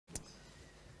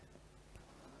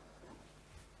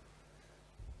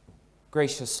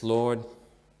Gracious Lord,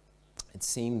 it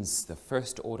seems the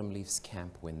first Autumn Leaves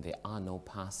camp when there are no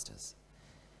pastors.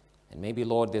 And maybe,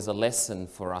 Lord, there's a lesson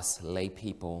for us lay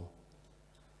people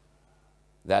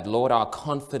that, Lord, our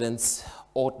confidence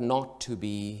ought not to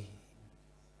be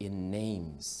in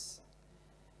names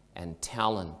and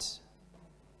talent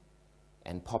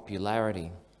and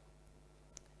popularity,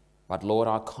 but, Lord,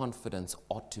 our confidence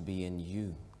ought to be in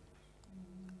you.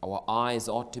 Our eyes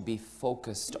ought to be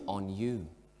focused on you.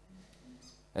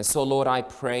 And so, Lord, I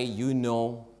pray you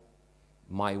know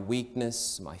my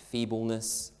weakness, my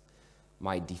feebleness,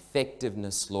 my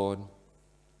defectiveness, Lord.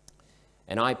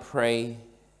 And I pray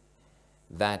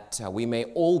that we may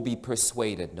all be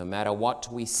persuaded, no matter what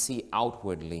we see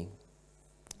outwardly,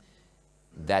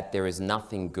 that there is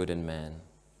nothing good in man.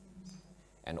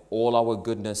 And all our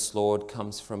goodness, Lord,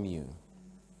 comes from you.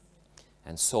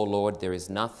 And so, Lord, there is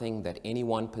nothing that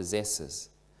anyone possesses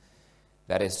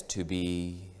that is to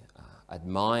be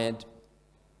admired,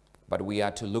 but we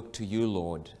are to look to you,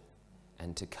 Lord,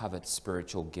 and to covet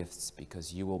spiritual gifts,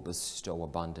 because you will bestow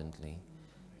abundantly,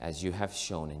 as you have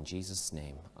shown. In Jesus'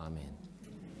 name, amen.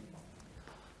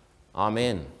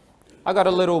 Amen. I got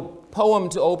a little poem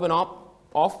to open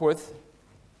off with.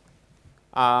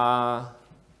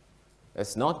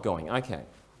 It's not going. Okay.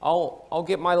 I'll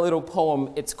get my little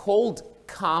poem. It's called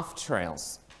Calf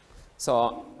Trails.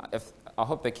 So I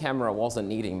hope the camera wasn't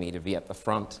needing me to be at the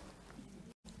front.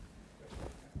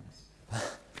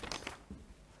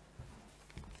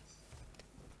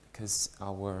 Because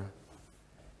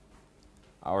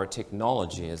our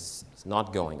technology is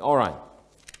not going. All right.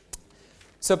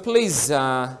 So please,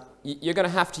 you're going to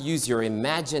have to use your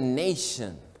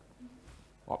imagination,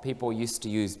 what people used to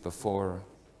use before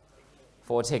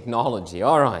for technology.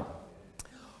 All right.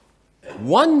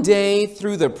 One day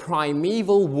through the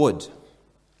primeval wood,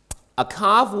 a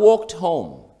calf walked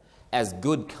home as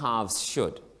good calves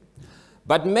should,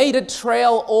 but made a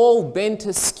trail all bent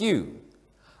askew,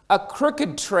 a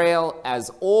crooked trail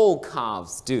as all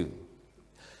calves do.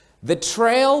 The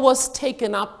trail was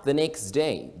taken up the next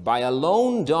day by a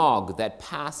lone dog that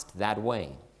passed that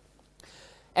way.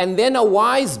 And then a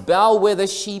wise bellwether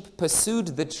sheep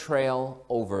pursued the trail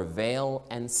over vale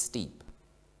and steep,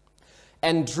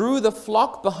 and drew the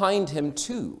flock behind him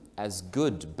too, as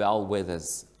good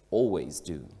bellwethers always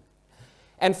do.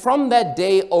 And from that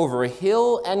day over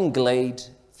hill and glade,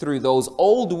 through those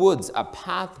old woods a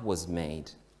path was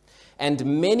made,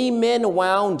 and many men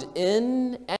wound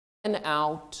in and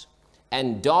out,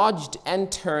 and dodged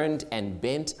and turned and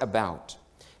bent about,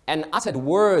 and uttered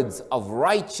words of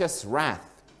righteous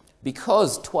wrath,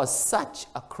 because 'twas such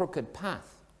a crooked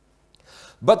path.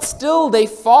 But still they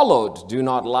followed, do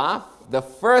not laugh, the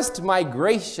first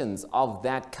migrations of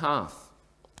that calf,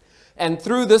 and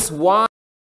through this winding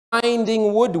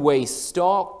woodway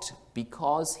stalked,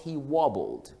 because he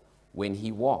wobbled when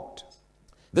he walked.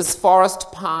 This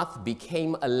forest path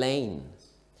became a lane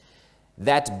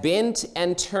that bent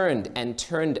and turned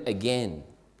again.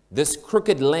 This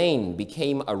crooked lane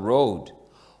became a road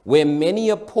where many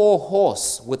a poor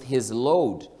horse with his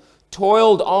load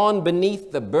toiled on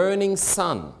beneath the burning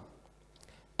sun,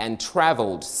 and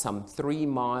traveled some 3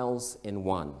 miles in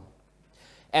one.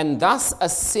 And thus a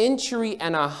century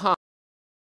and a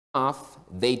half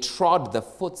they trod the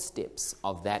footsteps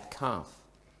of that calf.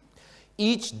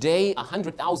 Each day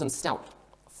 100,000 stout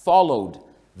followed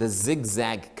the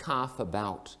zigzag calf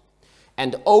about,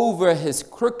 and over his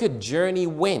crooked journey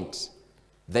went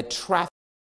the traffic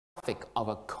of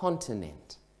a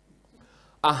continent.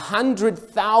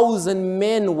 100,000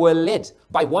 men were led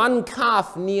by one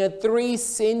calf near 3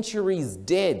 centuries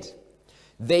dead.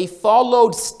 They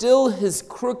followed still his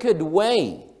crooked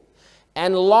way,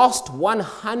 and lost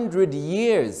 100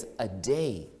 years a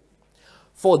day.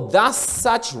 For thus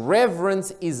such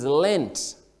reverence is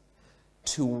lent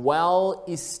to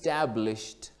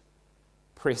well-established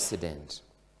precedent.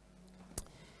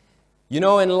 You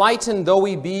know, enlightened though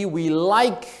we be, we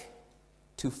like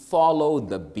to follow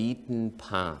the beaten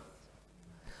path.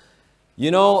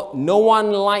 You know, no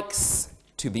one likes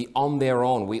to be on their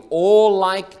own. We all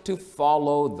like to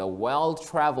follow the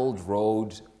well-traveled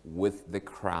road with the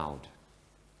crowd.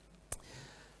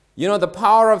 You know, the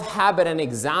power of habit and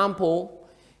example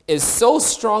is so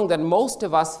strong that most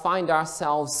of us find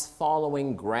ourselves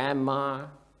following grandma,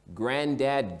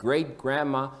 granddad,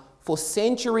 great-grandma for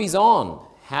centuries on.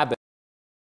 Habit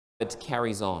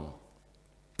carries on.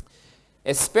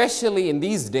 Especially in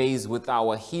these days with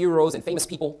our heroes and famous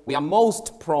people, we are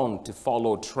most prone to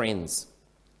follow trends.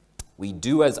 We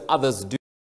do as others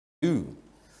do.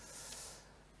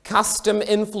 Custom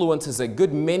influences a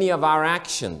good many of our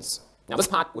actions. Now, this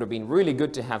part would have been really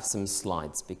good to have some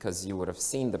slides because you would have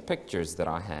seen the pictures that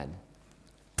I had.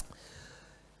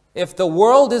 If the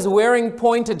world is wearing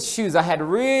pointed shoes, I had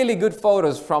really good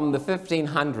photos from the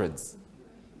 1500s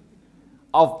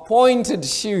of pointed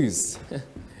shoes.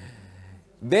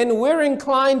 Then we're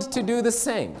inclined to do the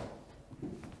same.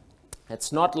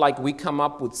 It's not like we come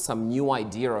up with some new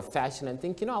idea of fashion and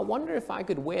think, I wonder if I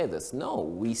could wear this. No,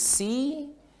 we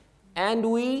see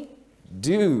and we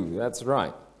do. That's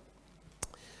right.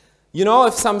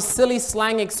 If some silly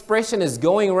slang expression is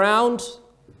going around,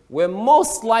 we're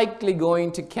most likely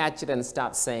going to catch it and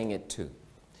start saying it too.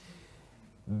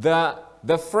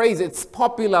 The phrase, it's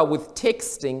popular with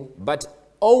texting, but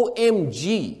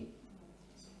OMG,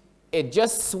 it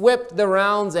just swept the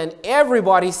rounds and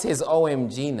everybody says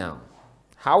OMG now.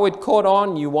 How it caught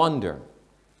on, you wonder.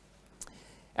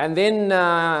 And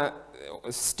then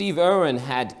Steve Irwin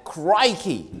had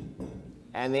crikey.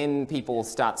 And then people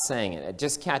start saying it. It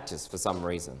just catches for some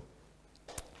reason.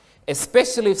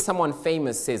 Especially if someone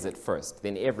famous says it first,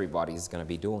 then everybody's going to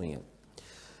be doing it.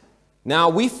 Now,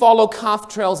 we follow calf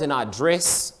trails in our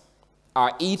dress,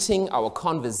 our eating, our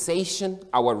conversation,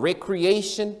 our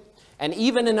recreation, and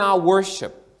even in our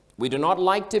worship. We do not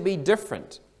like to be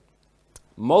different.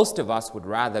 Most of us would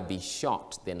rather be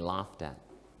shocked than laughed at.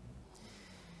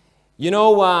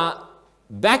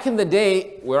 Back in the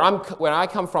day, where I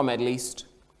come from at least,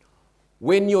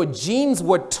 when your jeans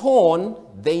were torn,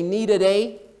 they needed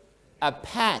a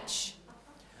patch.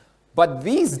 But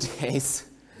these days,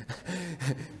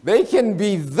 they can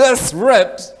be this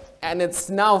ripped, and it's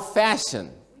now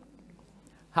fashion.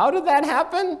 How did that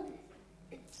happen?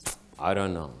 I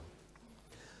don't know.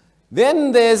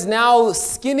 Then there's now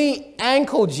skinny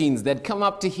ankle jeans that come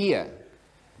up to here.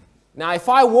 Now, if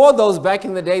I wore those back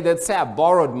in the day, they'd say I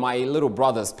borrowed my little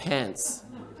brother's pants.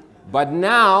 But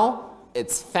now,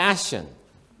 it's fashion.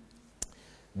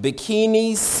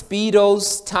 Bikinis,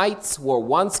 Speedos, tights were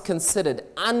once considered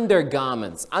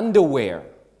undergarments, underwear.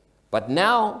 But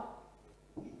now,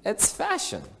 it's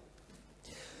fashion.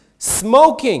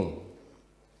 Smoking.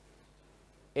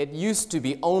 It used to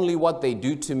be only what they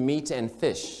do to meat and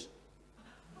fish.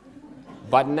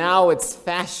 But now it's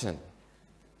fashion.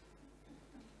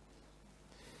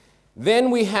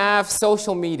 Then we have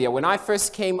social media. When I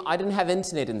first came, I didn't have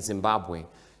internet in Zimbabwe.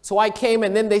 So I came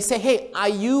and then they say, hey, are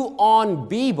you on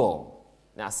Bebo?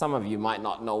 Now, some of you might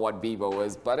not know what Bebo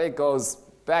is, but it goes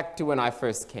back to when I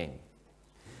first came.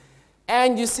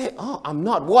 And you say, oh, I'm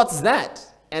not. What's that?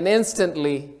 And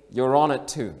instantly, you're on it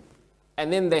too.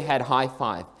 And then they had high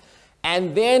five.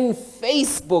 And then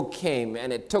Facebook came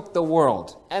and it took the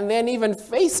world. And then even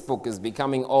Facebook is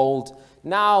becoming old.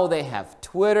 Now they have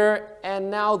Twitter, and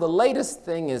now the latest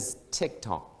thing is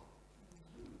TikTok.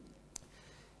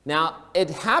 Now,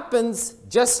 it happens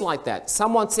just like that.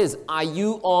 Someone says, are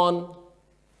you on,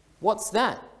 what's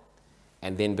that?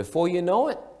 And then before you know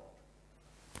it,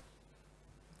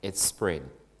 it's spread.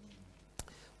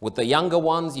 With the younger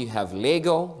ones, you have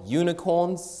Lego,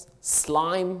 unicorns,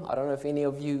 slime. I don't know if any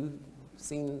of you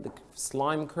seen the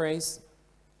slime craze.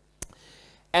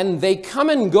 And they come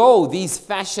and go, these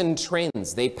fashion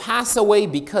trends. They pass away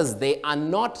because they are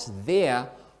not there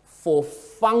for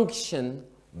function,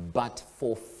 but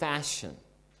for fashion.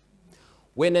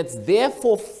 When it's there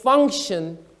for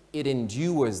function, it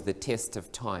endures the test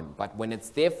of time. But when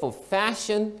it's there for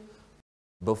fashion,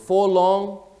 before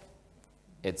long,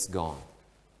 it's gone.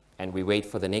 And we wait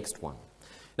for the next one.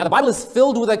 Now, the Bible is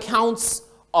filled with accounts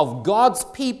of God's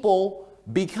people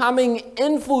becoming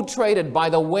infiltrated by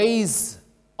the ways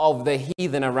of the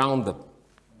heathen around them.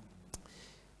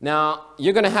 Now,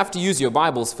 you're going to have to use your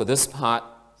Bibles for this part.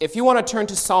 If you want to turn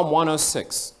to Psalm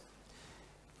 106.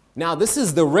 Now, this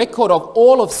is the record of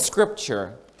all of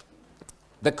Scripture,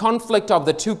 the conflict of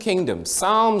the two kingdoms.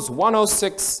 Psalms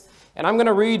 106, and I'm going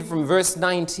to read from verse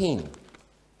 19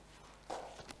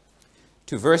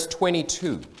 to verse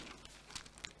 22.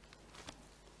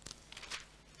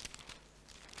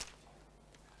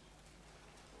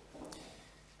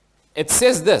 It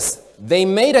says this, they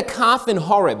made a calf in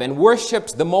Horeb and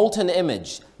worshipped the molten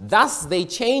image. Thus they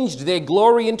changed their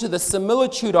glory into the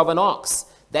similitude of an ox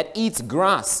that eats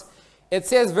grass. It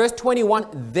says, verse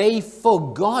 21, they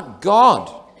forgot God,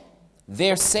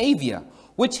 their Savior,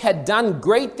 which had done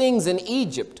great things in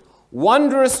Egypt,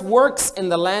 wondrous works in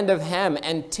the land of Ham,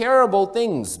 and terrible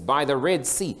things by the Red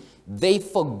Sea. They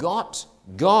forgot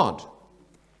God.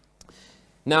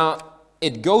 Now,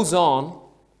 it goes on.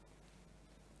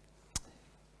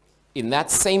 In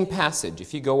that same passage,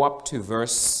 if you go up to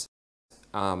verse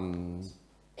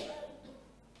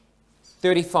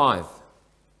 35,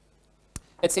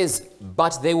 It says,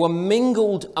 but they were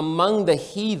mingled among the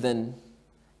heathen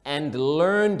and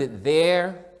learned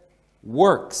their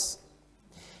works.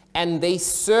 And they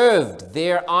served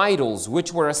their idols,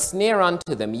 which were a snare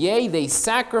unto them. Yea, they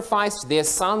sacrificed their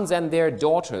sons and their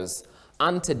daughters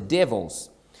unto devils,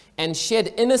 and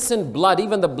shed innocent blood,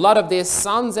 even the blood of their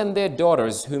sons and their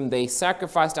daughters, whom they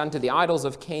sacrificed unto the idols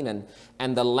of Canaan.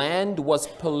 And the land was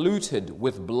polluted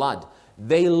with blood.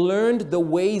 They learned the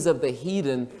ways of the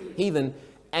heathen,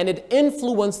 and it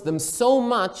influenced them so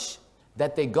much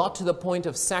that they got to the point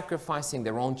of sacrificing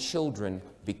their own children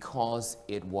because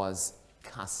it was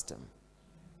custom.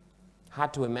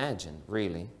 Hard to imagine,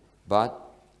 really,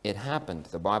 but it happened.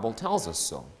 The Bible tells us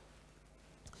so.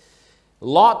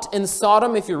 Lot in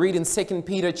Sodom, if you read in 2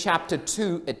 Peter chapter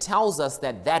 2, it tells us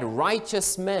that that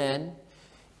righteous man,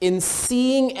 in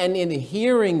seeing and in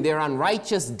hearing their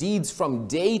unrighteous deeds from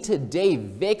day to day,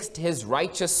 vexed his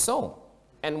righteous soul.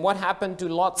 And what happened to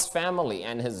Lot's family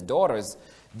and his daughters?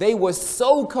 They were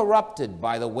so corrupted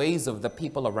by the ways of the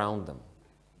people around them.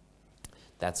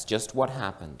 That's just what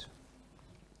happened.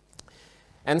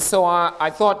 And so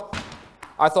I thought,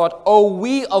 oh,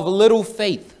 we of little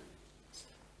faith.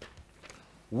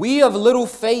 We of little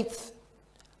faith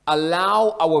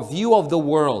allow our view of the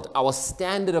world, our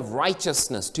standard of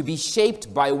righteousness, to be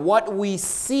shaped by what we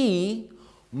see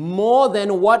more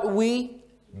than what we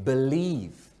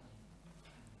believe.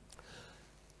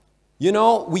 You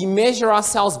know, we measure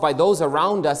ourselves by those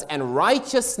around us, and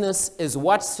righteousness is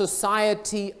what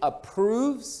society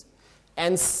approves,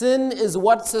 and sin is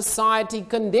what society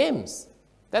condemns.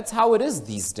 That's how it is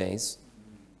these days.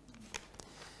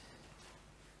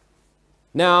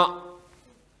 Now,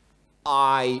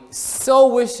 I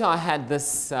so wish I had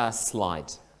this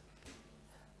slide.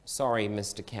 Sorry,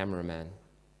 Mr. Cameraman.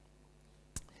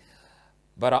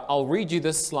 But I'll read you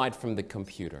this slide from the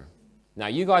computer. Now,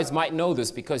 you guys might know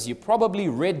this because you probably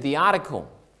read the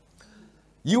article.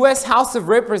 U.S. House of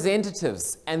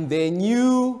Representatives and their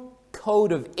new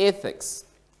Code of Ethics.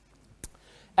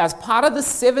 As part of the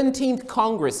 17th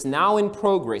Congress, now in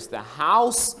progress, the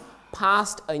House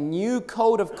passed a new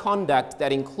code of conduct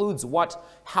that includes what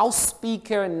House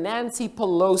Speaker Nancy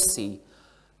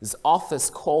Pelosi's office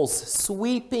calls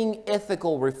sweeping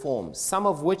ethical reforms, some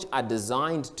of which are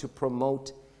designed to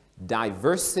promote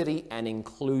diversity and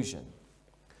inclusion.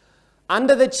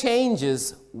 Under the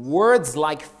changes, words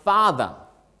like father,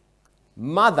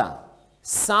 mother,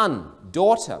 son,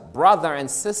 daughter, brother, and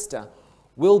sister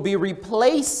will be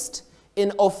replaced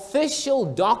in official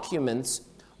documents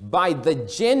by the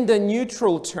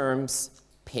gender-neutral terms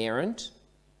parent,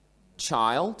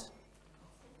 child,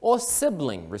 or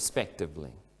sibling, respectively.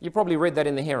 You probably read that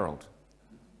in the Herald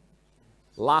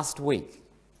last week.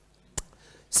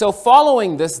 So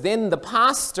following this, then the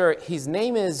pastor, his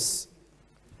name is,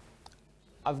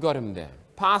 I've got him there,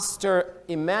 Pastor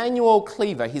Emmanuel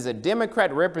Cleaver. He's a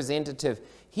Democrat representative.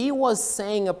 He was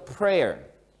saying a prayer.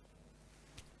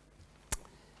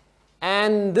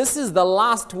 And this is the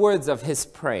last words of his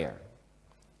prayer.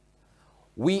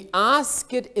 We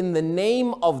ask it in the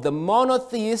name of the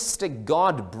monotheistic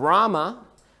God Brahma,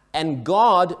 and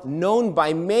God known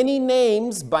by many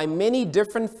names, by many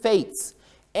different faiths.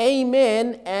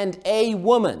 Amen and a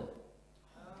woman.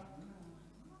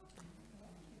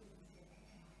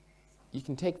 You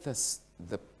can take this,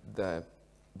 that,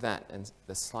 and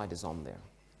the slide is on there.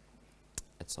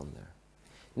 It's on there.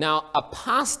 Now, a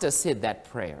pastor said that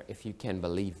prayer, if you can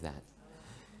believe that.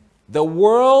 The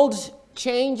world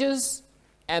changes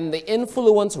and the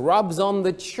influence rubs on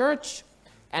the church,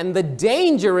 and the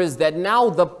danger is that now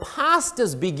the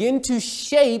pastors begin to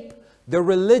shape the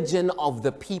religion of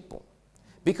the people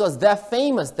because they're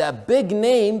famous, they're big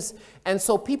names, and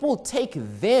so people take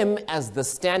them as the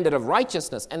standard of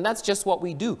righteousness, and that's just what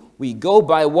we do. We go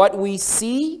by what we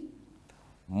see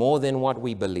more than what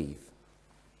we believe.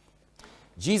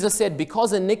 Jesus said,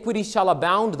 because iniquity shall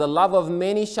abound, the love of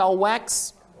many shall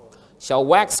wax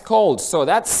cold. So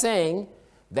that's saying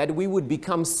that we would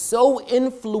become so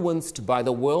influenced by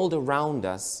the world around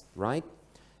us, right,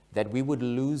 that we would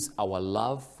lose our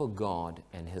love for God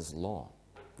and His law.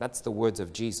 That's the words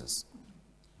of Jesus.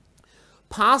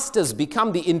 Pastors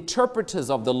become the interpreters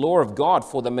of the law of God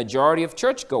for the majority of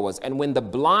churchgoers. And when the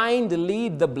blind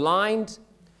lead the blind,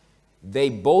 they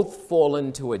both fall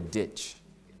into a ditch.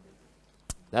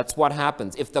 That's what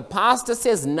happens. If the pastor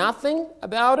says nothing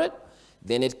about it,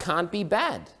 then it can't be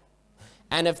bad.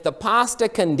 And if the pastor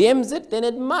condemns it, then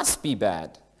it must be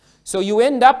bad. So you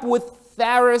end up with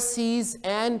Pharisees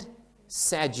and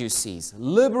Sadducees,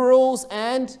 liberals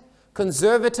and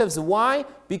conservatives. Why?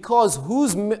 Because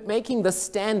who's making the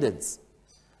standards?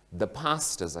 The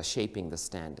pastors are shaping the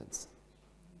standards.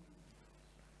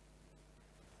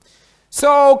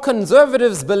 So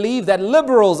conservatives believe that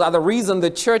liberals are the reason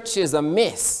the church is a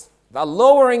mess. They're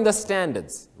lowering the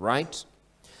standards, right?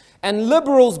 And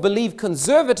liberals believe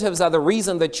conservatives are the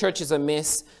reason the church is a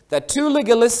mess. They're too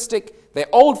legalistic, they're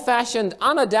old-fashioned,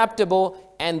 unadaptable,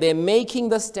 and they're making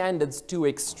the standards too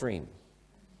extreme.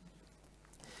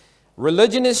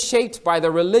 Religion is shaped by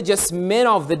the religious men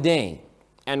of the day,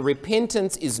 and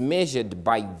repentance is measured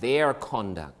by their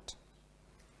conduct.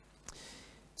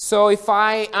 So if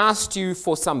I asked you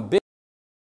for some big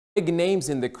names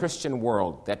in the Christian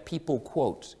world that people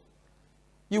quote,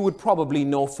 you would probably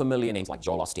know familiar names like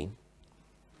Joel Osteen,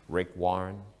 Rick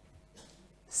Warren,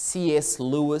 C.S.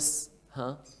 Lewis,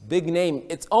 big name.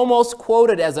 It's almost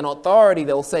quoted as an authority.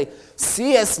 They'll say,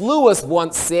 C.S. Lewis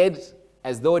once said,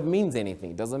 as though it means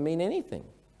anything. It doesn't mean anything.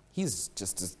 He's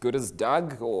just as good as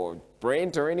Doug or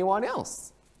Brent or anyone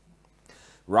else.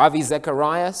 Ravi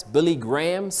Zacharias, Billy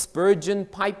Graham, Spurgeon,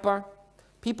 Piper.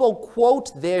 People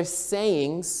quote their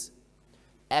sayings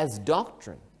as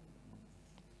doctrine.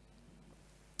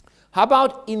 How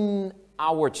about in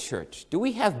our church? Do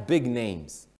we have big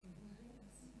names?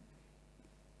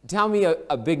 Tell me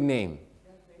a big name.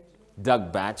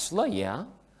 Doug Batchelor, yeah.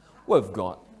 We've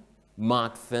got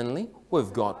Mark Finley.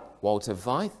 We've got Walter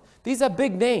Veith. These are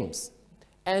big names.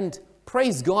 And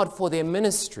praise God for their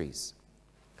ministries.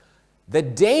 The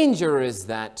danger is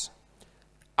that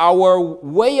our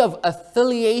way of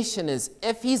affiliation is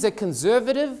if he's a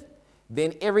conservative,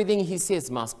 then everything he says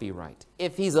must be right.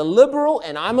 If he's a liberal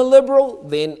and I'm a liberal,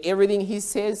 then everything he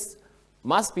says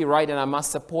must be right and I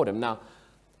must support him. Now,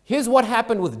 here's what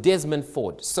happened with Desmond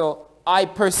Ford. So I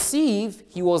perceive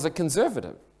he was a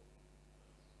conservative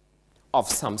of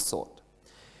some sort.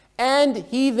 And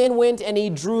he then went and he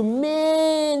drew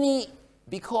many,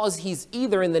 because he's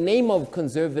either in the name of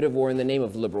conservative or in the name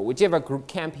of liberal, whichever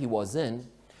camp he was in.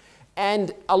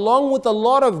 And along with a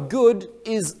lot of good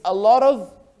is a lot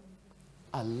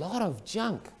of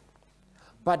junk.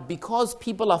 But because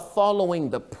people are following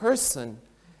the person,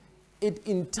 it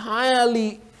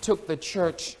entirely took the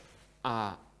church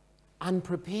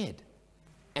unprepared.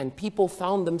 And people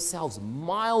found themselves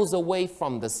miles away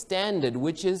from the standard,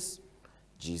 which is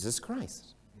Jesus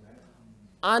Christ.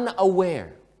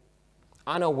 Unaware.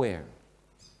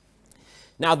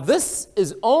 Now, this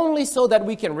is only so that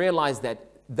we can realize that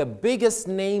the biggest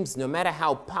names, no matter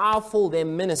how powerful their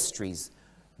ministries,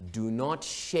 do not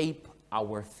shape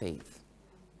our faith.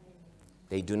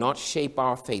 They do not shape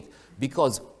our faith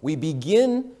because we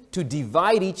begin to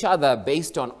divide each other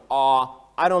based on,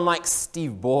 I don't like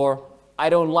Steve Bohr. I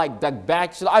don't like Doug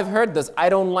Batchelor. I've heard this. I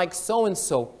don't like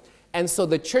so-and-so. And so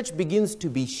the church begins to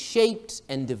be shaped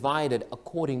and divided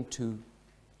according to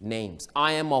names.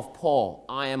 I am of Paul.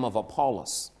 I am of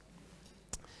Apollos.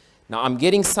 Now, I'm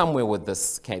getting somewhere with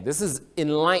this. Okay, this is in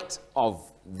light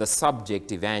of the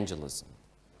subject evangelism.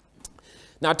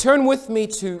 Now, turn with me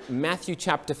to Matthew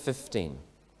chapter 15.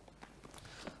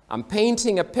 I'm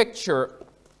painting a picture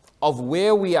of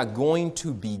where we are going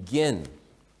to begin.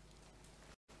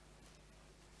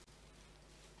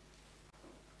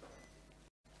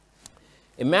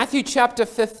 In Matthew chapter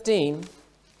 15,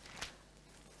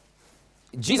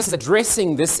 Jesus is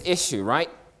addressing this issue, right?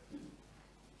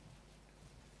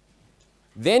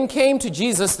 Then came to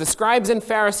Jesus the scribes and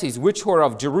Pharisees, which were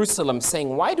of Jerusalem,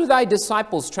 saying, Why do thy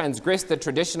disciples transgress the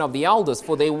tradition of the elders?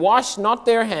 For they wash not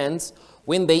their hands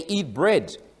when they eat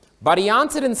bread. But he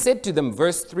answered and said to them,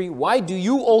 verse 3, Why do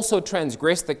you also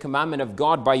transgress the commandment of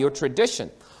God by your tradition?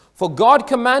 For God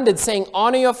commanded, saying,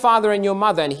 Honor your father and your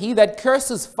mother, and he that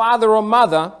curses father or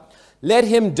mother, let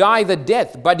him die the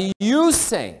death. But you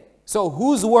say, so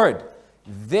whose word?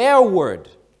 Their word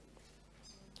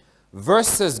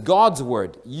versus God's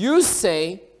word. You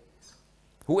say,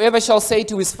 whoever shall say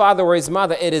to his father or his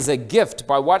mother, it is a gift,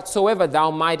 by whatsoever thou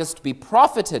mightest be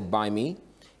profited by me,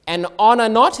 and honor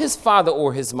not his father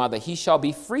or his mother, he shall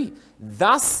be free.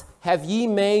 Thus have ye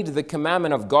made the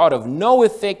commandment of God of no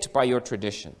effect by your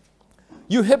tradition.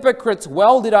 You hypocrites,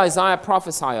 well did Isaiah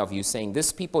prophesy of you, saying,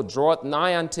 This people draweth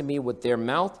nigh unto me with their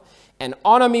mouth, and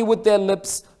honor me with their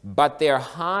lips, but their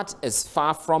heart is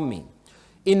far from me.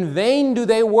 In vain do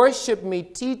they worship me,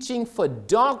 teaching for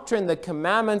doctrine the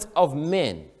commandments of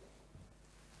men.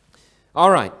 All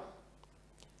right.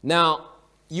 Now,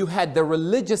 you had the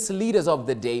religious leaders of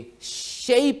the day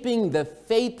shaping the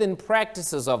faith and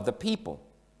practices of the people.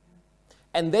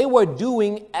 And they were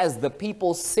doing as the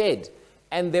people said.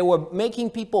 And they were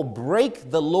making people break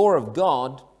the law of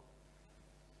God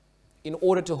in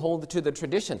order to hold to the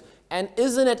tradition. And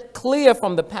isn't it clear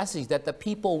from the passage that the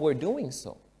people were doing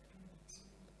so?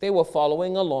 They were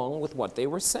following along with what they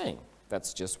were saying.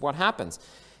 That's just what happens.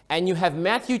 And you have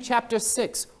Matthew chapter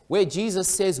 6, where Jesus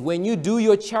says, when you do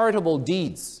your charitable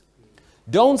deeds,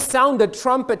 don't sound the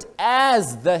trumpet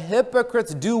as the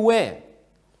hypocrites do where?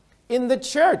 In the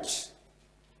church.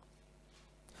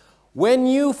 When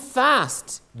you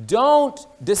fast, don't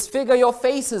disfigure your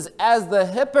faces as the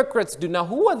hypocrites do. Now,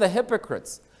 who are the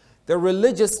hypocrites? The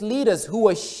religious leaders who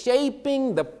are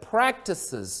shaping the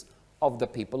practices of the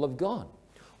people of God.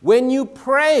 When you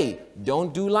pray,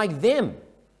 don't do like them.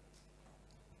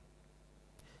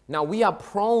 Now, we are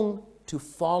prone to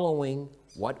following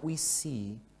what we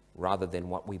see rather than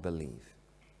what we believe.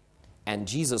 And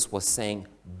Jesus was saying,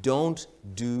 don't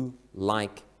do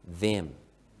like them.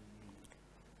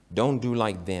 Don't do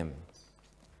like them.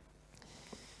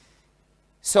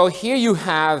 So here you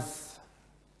have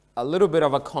a little bit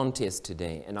of a contest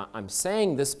today. And I'm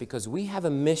saying this because we have a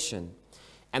mission.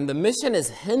 And the mission is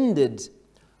hindered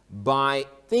by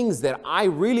things that I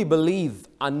really believe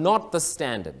are not the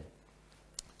standard.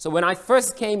 So when I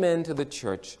first came into the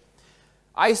church,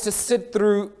 I used to sit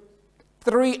through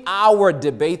 3-hour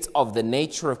debates of the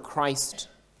nature of Christ.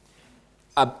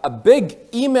 A big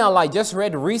email I just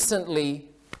read recently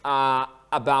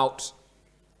about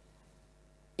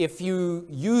if you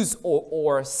use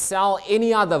or sell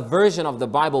any other version of the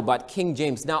Bible but King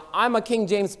James. Now, I'm a King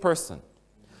James person,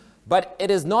 but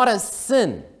it is not a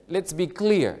sin. Let's be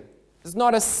clear. It's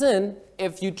not a sin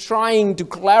if you're trying to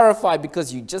clarify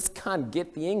because you just can't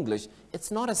get the English. It's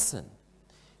not a sin.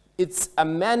 It's a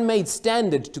man-made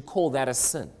standard to call that a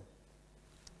sin.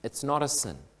 It's not a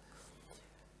sin.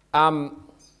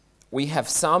 We have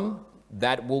some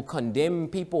that will condemn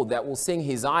people that will sing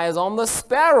his eye is on the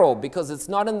sparrow because it's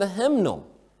not in the hymnal.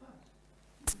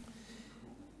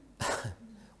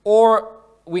 Or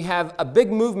we have a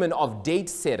big movement of date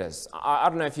setters. I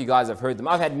don't know if you guys have heard them.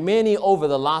 I've had many over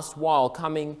the last while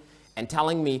coming and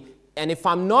telling me, and if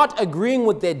I'm not agreeing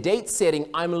with their date setting,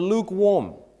 I'm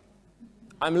lukewarm.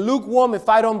 I'm lukewarm if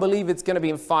I don't believe it's going to be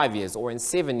in 5 years or in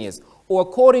 7 years or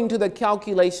according to the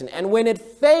calculation. And when it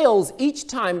fails each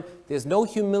time, there's no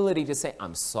humility to say,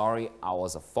 I'm sorry, I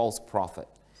was a false prophet.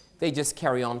 They just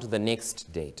carry on to the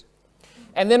next date.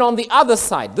 And then on the other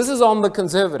side, this is on the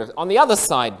conservative. On the other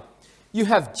side, you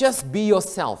have just be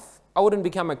yourself. I wouldn't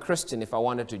become a Christian if I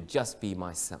wanted to just be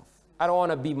myself. I don't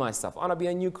want to be myself. I want to be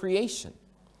a new creation.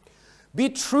 Be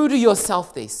true to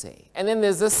yourself, they say. And then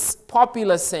there's this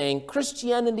popular saying,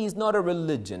 Christianity is not a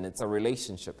religion, it's a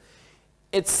relationship.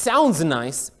 It sounds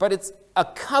nice, but it's a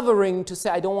covering to say,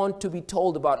 I don't want to be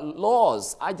told about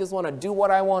laws. I just want to do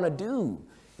what I want to do.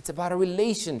 It's about a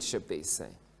relationship, they say.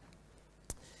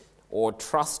 Or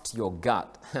trust your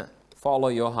gut. Follow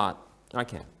your heart.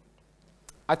 Okay.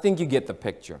 I think you get the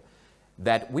picture.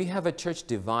 That we have a church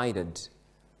divided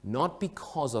not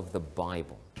because of the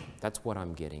Bible. That's what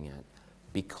I'm getting at.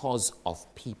 Because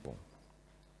of people.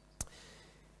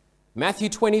 Matthew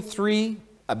 23,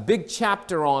 a big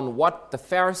chapter on what the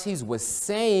Pharisees were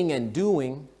saying and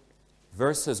doing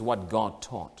versus what God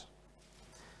taught.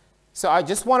 So I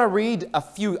just want to read a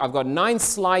few. I've got 9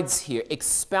 slides here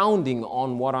expounding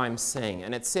on what I'm saying.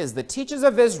 And it says, the teachers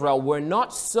of Israel were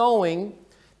not sowing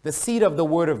the seed of the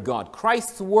Word of God.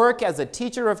 Christ's work as a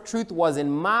teacher of truth was in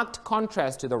marked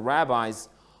contrast to the rabbis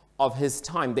of his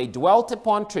time. They dwelt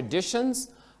upon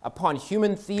traditions, upon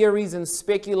human theories and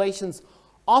speculations,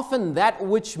 often that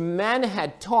which man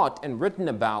had taught and written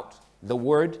about the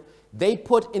Word, they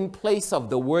put in place of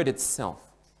the Word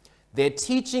itself. Their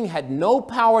teaching had no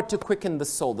power to quicken the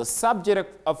soul. The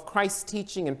subject of Christ's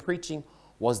teaching and preaching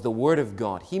was the Word of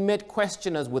God. He met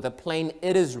questioners with a plain,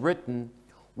 it is written,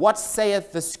 what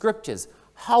saith the Scriptures?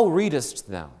 How readest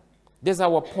thou? There's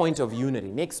our point of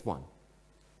unity. Next one.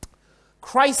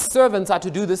 Christ's servants are to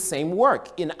do the same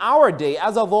work. In our day,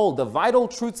 as of old, the vital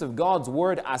truths of God's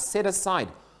Word are set aside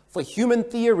for human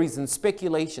theories and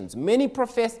speculations. Many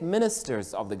professed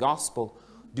ministers of the gospel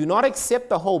do not accept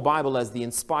the whole Bible as the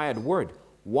inspired Word.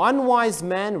 One wise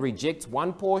man rejects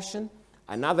one portion,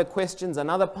 another questions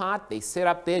another part. They set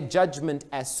up their judgment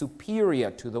as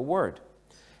superior to the Word.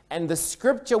 And the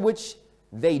Scripture which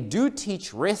they do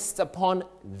teach rests upon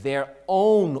their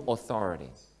own authority.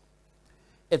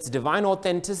 Its divine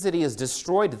authenticity is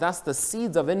destroyed, thus the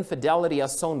seeds of infidelity are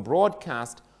sown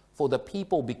broadcast, for the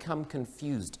people become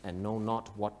confused and know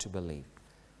not what to believe.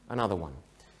 Another one.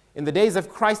 In the days of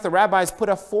Christ, the rabbis put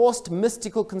a forced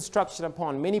mystical construction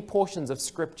upon many portions of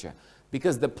Scripture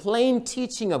because the plain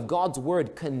teaching of God's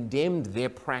Word condemned their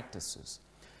practices.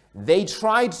 They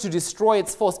tried to destroy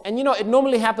its force. And you know, it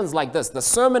normally happens like this. The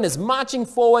sermon is marching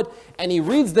forward and he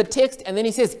reads the text and then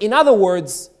he says, in other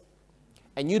words,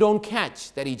 and you don't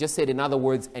catch that he just said in other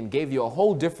words and gave you a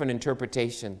whole different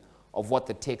interpretation of what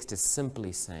the text is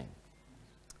simply saying.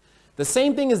 The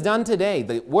same thing is done today.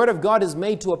 The word of God is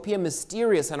made to appear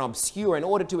mysterious and obscure in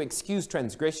order to excuse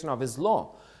transgression of his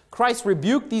law. Christ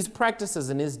rebuked these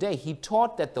practices in his day. He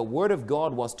taught that the word of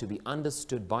God was to be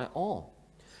understood by all.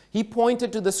 He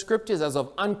pointed to the scriptures as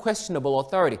of unquestionable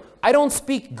authority. I don't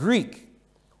speak Greek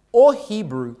or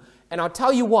Hebrew, and I'll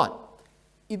tell you what,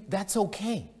 that's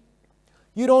okay.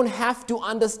 You don't have to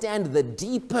understand the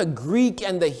deeper Greek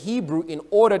and the Hebrew in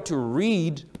order to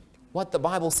read what the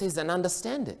Bible says and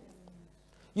understand it.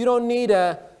 You don't need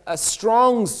a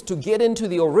Strong's to get into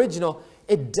the original.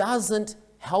 It doesn't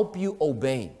help you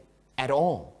obey at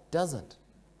all, doesn't.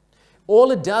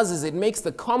 All it does is it makes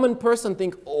the common person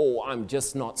think, oh, I'm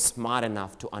just not smart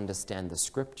enough to understand the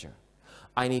scripture.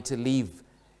 I need to leave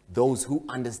those who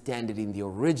understand it in the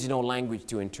original language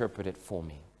to interpret it for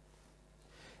me.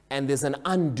 And there's an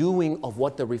undoing of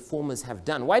what the reformers have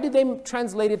done. Why did they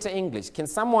translate it to English? Can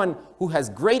someone who has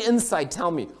great insight tell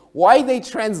me why they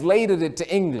translated it to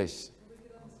English?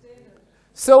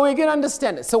 So we can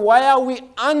understand it. So why are we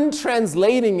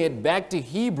untranslating it back to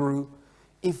Hebrew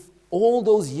if all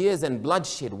those years and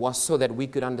bloodshed was so that we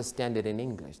could understand it in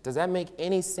English? Does that make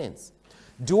any sense?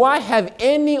 Do I have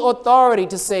any authority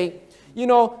to say, you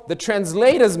know, the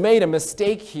translators made a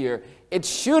mistake here. It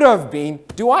should have been.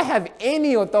 Do I have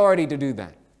any authority to do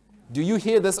that? Do you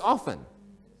hear this often?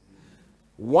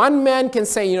 One man can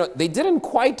say, you know, they didn't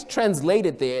quite translate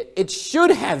it there. It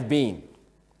should have been.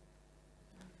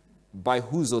 By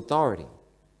whose authority?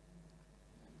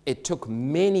 It took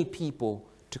many people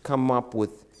to come up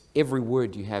with every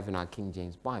word you have in our King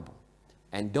James Bible.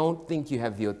 And don't think you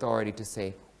have the authority to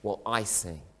say, well, I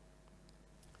say.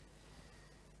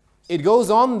 It goes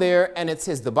on there and it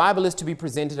says the Bible is to be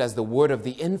presented as the word of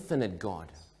the infinite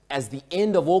God, as the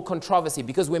end of all controversy.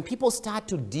 Because when people start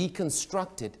to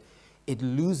deconstruct it, it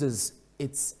loses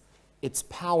its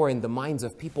power in the minds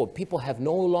of people. People have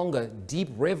no longer deep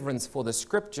reverence for the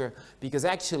scripture because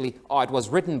actually, oh, it was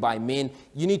written by men.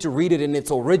 You need to read it in its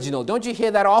original. Don't you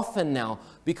hear that often now?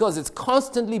 Because it's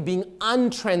constantly being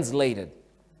untranslated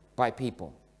by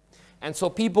people. And so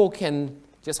people can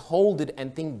just hold it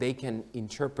and think they can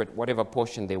interpret whatever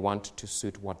portion they want to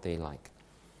suit what they like.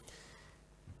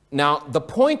 Now, the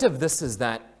point of this is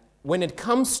that when it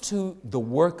comes to the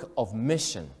work of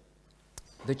mission,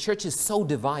 the church is so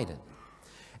divided.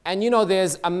 And you know,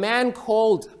 there's a man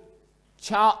called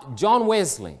John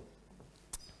Wesley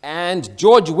and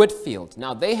George Whitefield.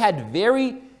 Now, they had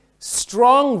very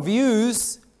strong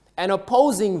views and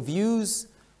opposing views.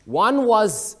 One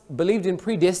believed in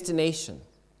predestination.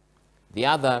 The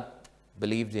other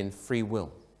believed in free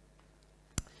will.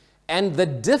 And the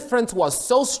difference was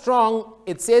so strong,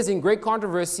 it says in Great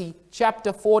Controversy,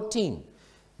 chapter 14,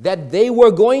 that they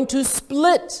were going to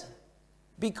split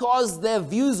because their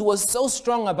views were so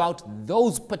strong about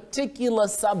those particular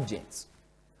subjects.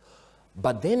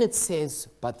 But then it says,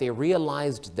 but they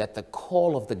realized that the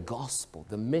call of the gospel,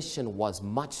 the mission, was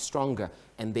much stronger,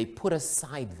 and they put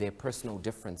aside their personal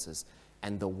differences,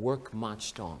 and the work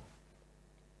marched on.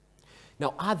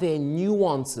 Now, are there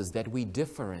nuances that we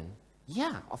differ in?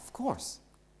 Yeah, of course.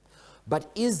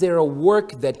 But is there a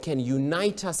work that can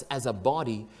unite us as a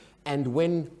body? And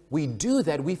when we do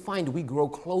that, we find we grow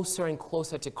closer and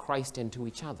closer to Christ and to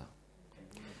each other.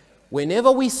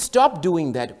 Whenever we stop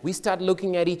doing that, we start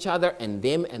looking at each other and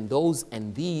them and those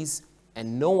and these,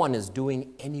 and no one is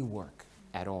doing any work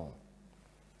at all.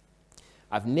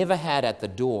 I've never had at the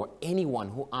door anyone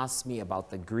who asks me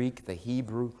about the Greek, the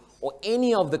Hebrew, or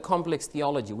any of the complex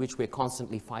theology which we're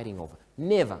constantly fighting over.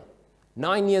 Never.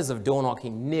 9 years of door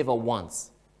knocking, never once.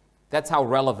 That's how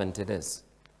relevant it is.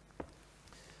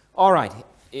 All right,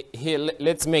 here,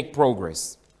 let's make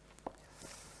progress.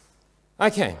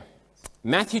 Okay,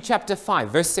 Matthew chapter 5,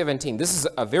 verse 17. This is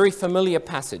a very familiar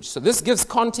passage. So this gives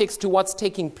context to what's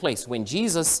taking place when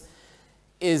Jesus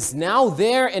is now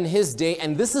there in his day,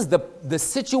 and this is the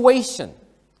situation,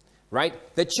 right?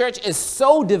 The church is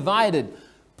so divided.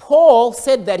 Paul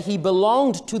said that he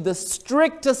belonged to the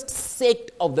strictest sect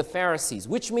of the Pharisees,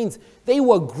 which means they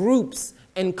were groups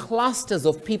and clusters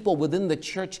of people within the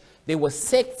church. They were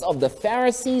sects of the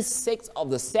Pharisees, sects of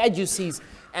the Sadducees,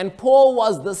 and Paul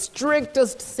was the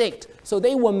strictest sect. So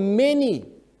they were many,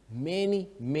 many,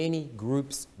 many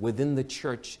groups within the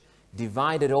church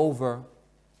divided over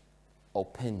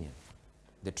opinion,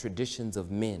 the traditions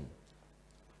of men.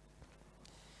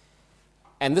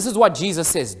 And this is what Jesus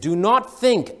says, "Do not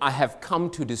think I have come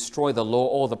to destroy the law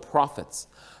or the prophets.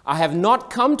 I have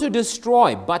not come to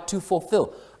destroy, but to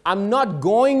fulfill." I'm not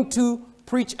going to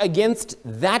preach against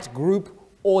that group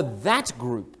or that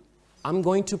group. I'm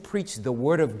going to preach the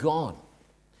Word of God.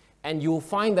 And you'll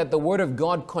find that the Word of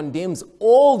God condemns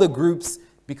all the groups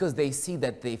because they see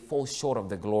that they fall short of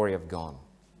the glory of God.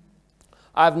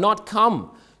 I have not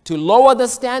come to lower the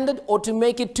standard or to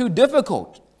make it too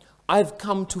difficult. I've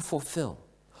come to fulfill.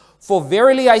 For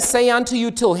verily I say unto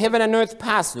you, till heaven and earth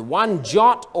pass, one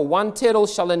jot or one tittle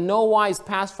shall in no wise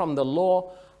pass from the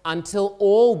law until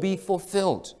all be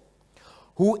fulfilled.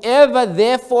 Whoever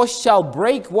therefore shall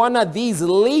break one of these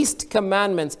least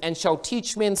commandments and shall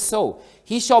teach men so,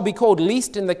 he shall be called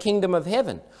least in the kingdom of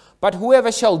heaven. But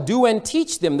whoever shall do and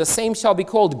teach them, the same shall be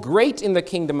called great in the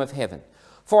kingdom of heaven.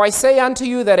 For I say unto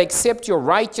you that except your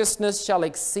righteousness shall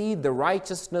exceed the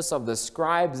righteousness of the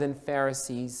scribes and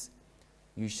Pharisees,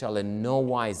 you shall in no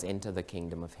wise enter the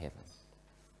kingdom of heaven.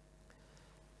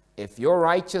 If your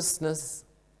righteousness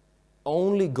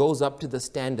only goes up to the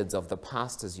standards of the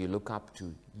pastors you look up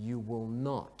to, you will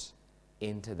not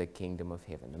enter the kingdom of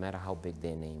heaven, no matter how big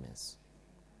their name is.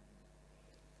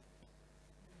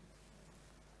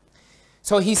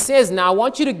 So he says, now I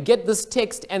want you to get this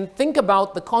text and think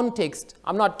about the context.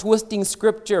 I'm not twisting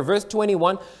scripture. Verse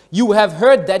 21, you have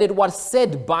heard that it was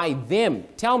said by them.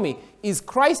 Tell me, is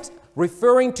Christ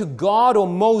referring to God or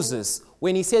Moses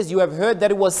when he says you have heard that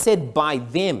it was said by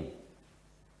them?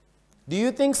 Do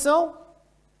you think so?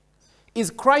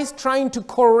 Is Christ trying to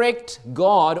correct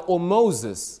God or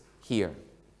Moses here?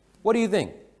 What do you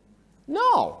think?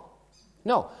 No.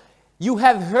 No. You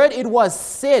have heard it was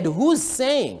said. Who's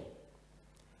saying?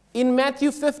 In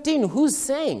Matthew 15, who's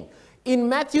saying? In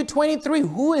Matthew 23,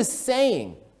 who is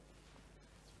saying?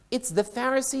 It's the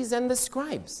Pharisees and the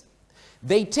scribes.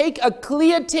 They take a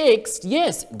clear text.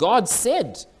 Yes, God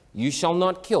said, you shall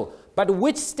not kill. But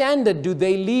which standard do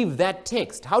they leave that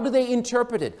text? How do they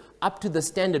interpret it? Up to the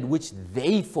standard which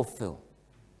they fulfill.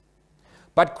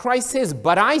 But Christ says,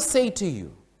 but I say to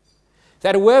you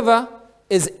that whoever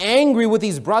is angry with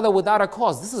his brother without a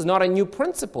cause. This is not a new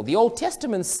principle. The Old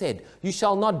Testament said, you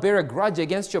shall not bear a grudge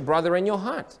against your brother in your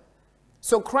heart.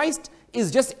 So Christ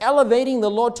is just elevating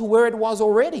the law to where it was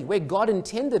already, where God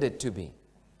intended it to be.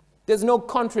 There's no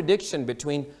contradiction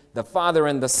between the Father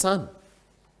and the Son.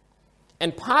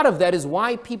 And part of that is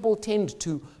why people tend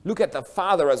to look at the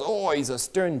Father as, oh, he's a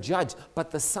stern judge.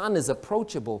 But the Son is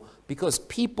approachable because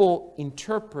people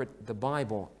interpret the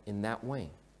Bible in that way.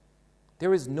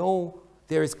 There is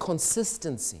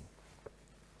consistency.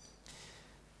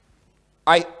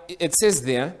 It says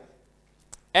there,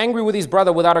 angry with his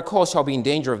brother without a cause shall be in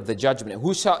danger of the judgment.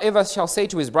 Whosoever shall say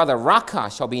to his brother,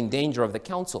 Raka, shall be in danger of the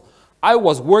council. I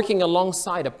was working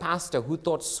alongside a pastor who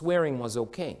thought swearing was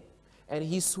okay. And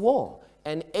he swore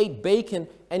and ate bacon,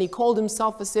 and he called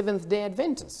himself a Seventh-day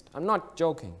Adventist. I'm not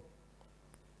joking.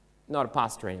 Not a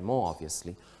pastor anymore,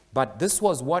 obviously. But this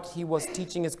was what he was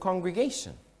teaching his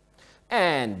congregation.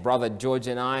 And Brother George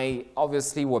and I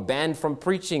obviously were banned from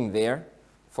preaching there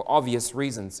for obvious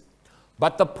reasons.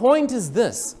 But the point is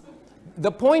this.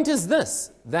 The point is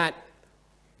this, that,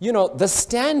 you know, the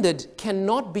standard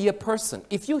cannot be a person.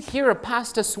 If you hear a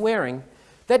pastor swearing,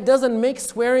 that doesn't make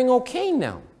swearing okay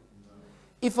now.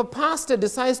 If a pastor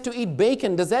decides to eat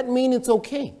bacon, does that mean it's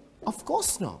okay? Of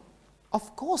course not.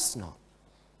 Of course not.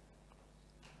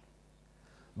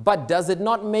 But does it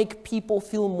not make people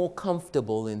feel more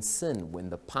comfortable in sin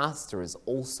when the pastor is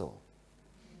also?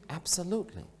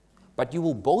 Absolutely. But you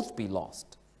will both be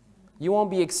lost. You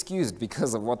won't be excused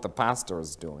because of what the pastor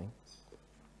is doing.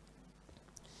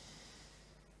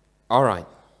 All right.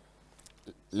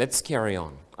 Let's carry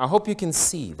on. I hope you can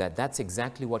see that that's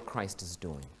exactly what Christ is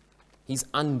doing. He's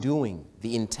undoing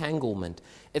the entanglement.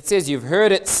 It says, you've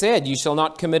heard it said, you shall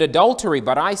not commit adultery.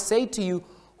 But I say to you,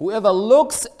 whoever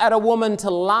looks at a woman to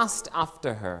lust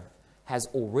after her has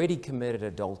already committed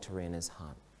adultery in his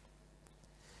heart.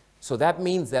 So that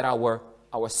means that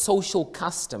our social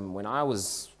custom,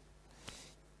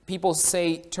 people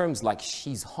say terms like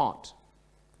she's hot.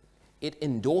 It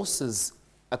endorses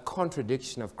a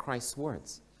contradiction of Christ's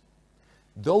words.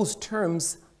 Those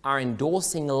terms are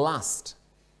endorsing lust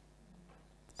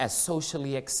as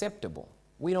socially acceptable.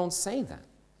 We don't say that.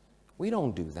 We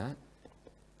don't do that.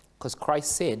 Because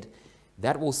Christ said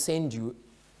that will send you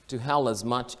to hell as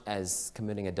much as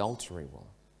committing adultery will.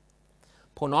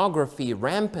 Pornography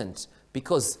rampant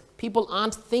because people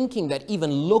aren't thinking that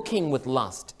even looking with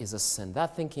lust is a sin. They're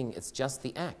thinking it's just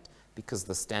the act because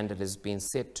the standard is being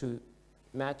set to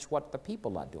match what the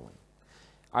people are doing.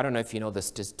 I don't know if you know the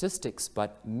statistics,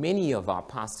 but many of our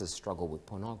pastors struggle with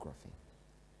pornography.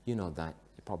 You know that.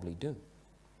 You probably do.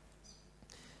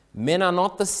 Men are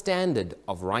not the standard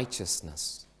of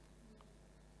righteousness.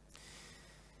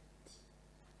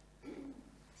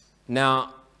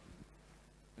 Now,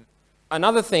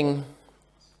 another thing,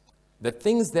 the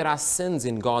things that are sins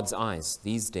in God's eyes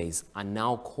these days are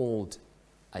now called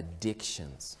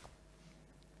addictions.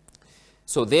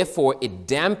 So therefore, it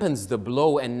dampens the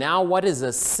blow. And now what is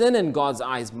a sin in God's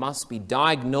eyes must be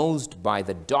diagnosed by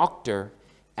the doctor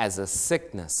as a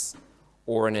sickness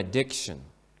or an addiction.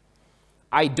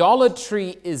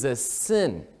 Idolatry is a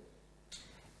sin,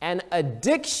 and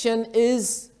addiction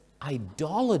is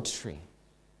idolatry.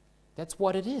 That's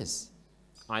what it is.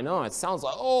 I know it sounds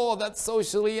like, oh, that's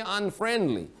socially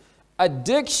unfriendly.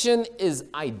 Addiction is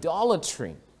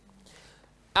idolatry.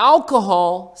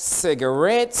 Alcohol,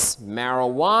 cigarettes,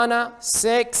 marijuana,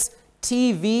 sex,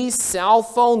 TV, cell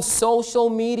phone, social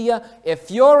media.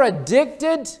 If you're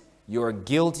addicted, you're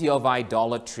guilty of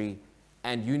idolatry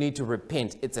and you need to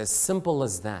repent. It's as simple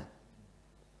as that.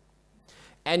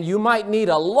 And you might need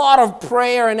a lot of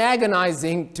prayer and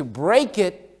agonizing to break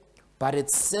it, but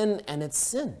it's sin and it's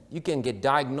sin. You can get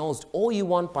diagnosed all you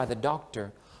want by the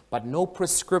doctor, but no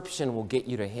prescription will get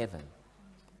you to heaven.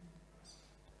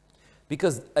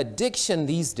 Because addiction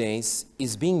these days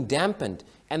is being dampened,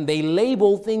 and they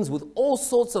label things with all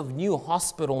sorts of new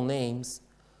hospital names,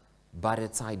 but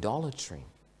it's idolatry.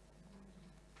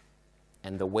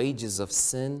 And the wages of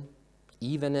sin,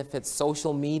 even if it's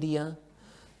social media,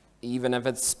 even if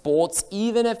it's sports,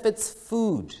 even if it's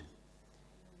food,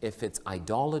 if it's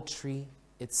idolatry,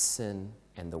 it's sin,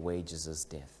 and the wages is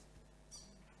death.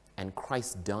 And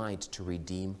Christ died to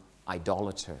redeem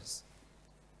idolaters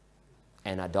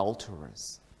and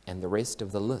adulterers, and the rest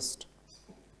of the list.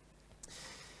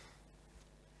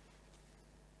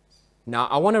 Now,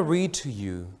 I want to read to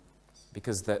you,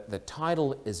 because the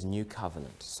title is New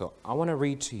Covenant. So I want to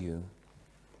read to you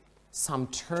some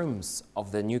terms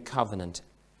of the New Covenant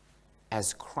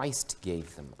as Christ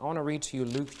gave them. I want to read to you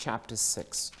Luke chapter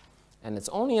 6. And it's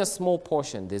only a small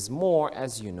portion. There's more,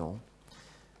 as you know.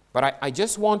 But I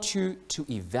just want you to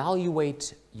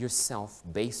evaluate yourself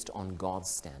based on God's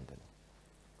standard.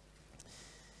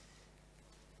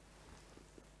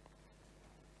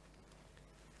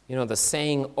 You know, the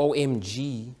saying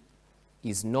OMG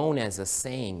is known as a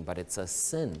saying, but it's a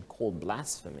sin called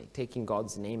blasphemy, taking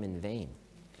God's name in vain.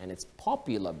 And it's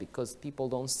popular because people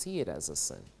don't see it as a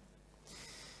sin.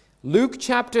 Luke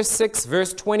chapter 6,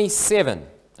 verse 27.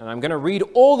 And I'm going to read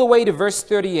all the way to verse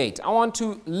 38. I want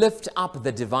to lift up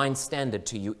the divine standard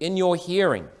to you in your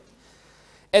hearing.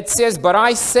 It says, "But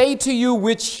I say to you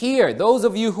which hear," those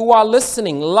of you who are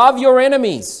listening, "love your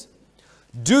enemies.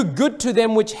 Do good to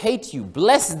them which hate you.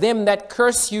 Bless them that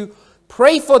curse you.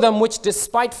 Pray for them which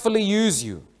despitefully use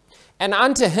you. And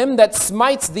unto him that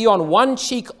smites thee on one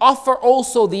cheek, offer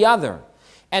also the other.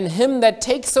 And him that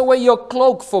takes away your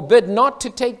cloak, forbid not to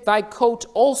take thy coat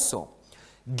also.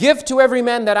 Give to every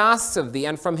man that asks of thee,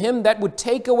 and from him that would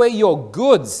take away your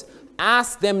goods,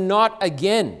 ask them not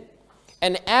again.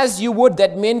 And as you would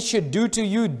that men should do to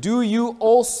you, do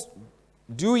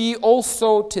ye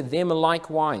also to them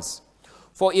likewise.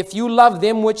 For if you love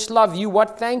them which love you,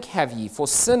 what thank have ye? For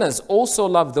sinners also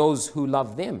love those who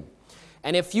love them.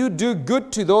 And if you do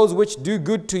good to those which do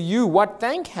good to you, what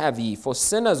thank have ye? For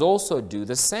sinners also do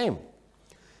the same.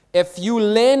 If you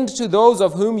lend to those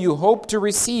of whom you hope to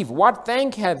receive, what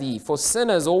thank have ye? For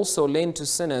sinners also lend to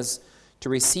sinners to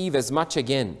receive as much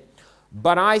again.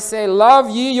 But I say, love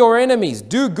ye your enemies,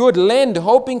 do good, lend,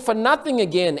 hoping for nothing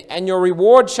again, and your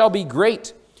reward shall be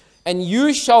great. And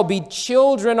you shall be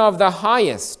children of the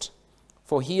highest,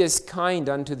 for he is kind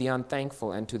unto the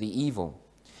unthankful and to the evil.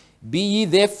 Be ye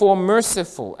therefore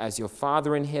merciful, as your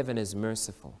Father in heaven is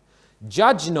merciful.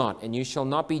 Judge not, and you shall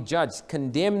not be judged.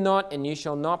 Condemn not, and you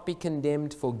shall not be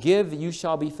condemned. Forgive, you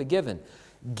shall be forgiven.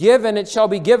 Give, and it shall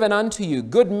be given unto you.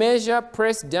 Good measure,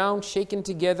 pressed down, shaken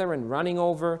together, and running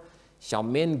over, shall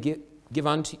men give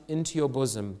into your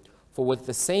bosom. For with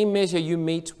the same measure you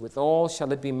meet, withal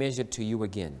shall it be measured to you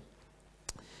again.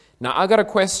 Now, I got a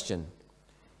question.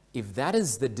 If that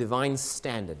is the divine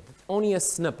standard, only a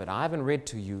snippet, I haven't read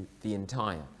to you the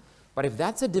entire, but if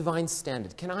that's a divine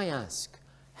standard, can I ask,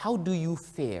 how do you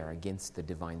fare against the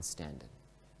divine standard?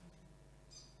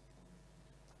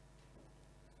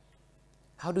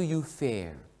 How do you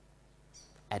fare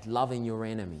at loving your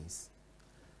enemies,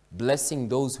 blessing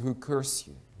those who curse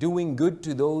you, doing good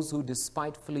to those who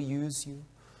despitefully use you,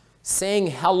 saying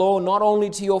hello not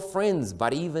only to your friends,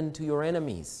 but even to your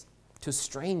enemies, to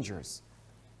strangers,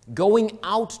 going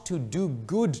out to do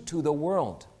good to the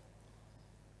world?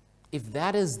 If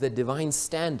that is the divine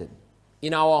standard,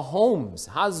 in our homes,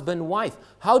 husband, wife,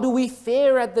 how do we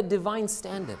fare at the divine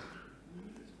standard?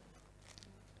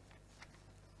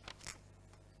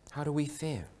 How do we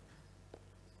fare?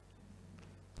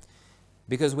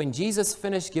 Because when Jesus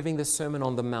finished giving the Sermon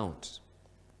on the Mount,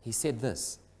 he said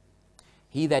this,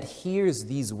 "He that hears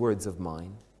these words of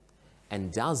mine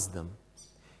and does them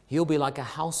He'll be like a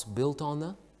house built on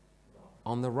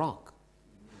the rock.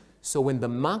 So when the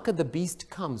mark of the beast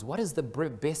comes, what is the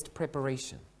best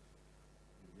preparation?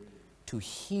 To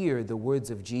hear the words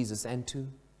of Jesus and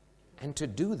to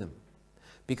do them.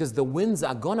 Because the winds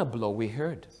are going to blow, we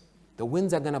heard. The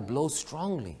winds are going to blow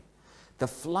strongly. The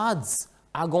floods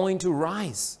are going to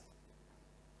rise.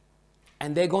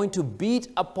 And they're going to beat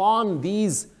upon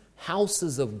these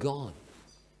houses of God.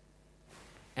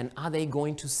 And are they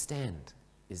going to stand,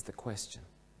 is the question.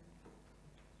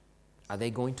 Are they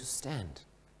going to stand?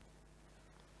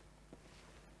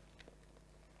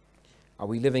 Are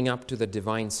we living up to the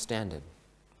divine standard?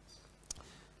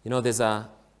 You know, there's a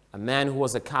man who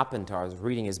was a carpenter. I was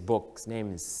reading his book. His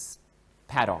name is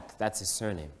Paddock. That's his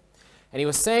surname. And he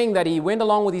was saying that he went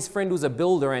along with his friend who's a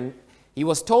builder, and he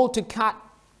was told to cut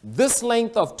this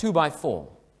length of 2x4,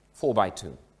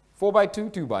 4x2.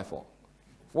 4x2, 2x4.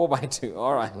 4x2.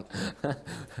 All right.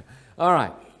 All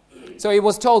right. So he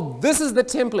was told, this is the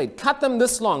template. Cut them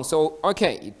this long. So,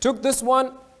 okay, he took this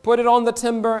one, put it on the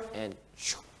timber, and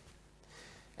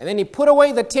then he put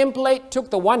away the template, took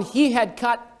the one he had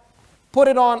cut, put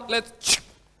it on,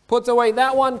 puts away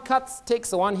that one, cuts,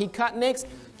 takes the one he cut next,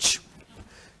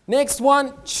 next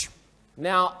one.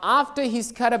 Now, after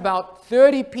he's cut about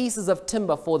 30 pieces of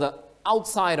timber for the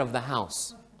outside of the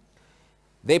house,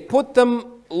 they put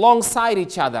them alongside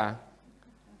each other.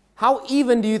 How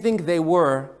even do you think they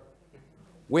were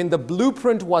when the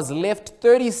blueprint was left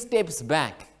 30 steps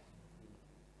back?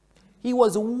 He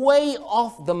was way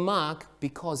off the mark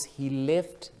because he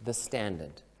left the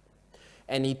standard.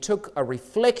 And he took a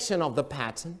reflection of the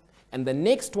pattern, and the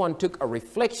next one took a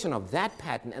reflection of that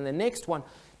pattern, and the next one.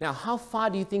 Now, how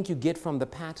far do you think you get from the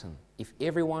pattern if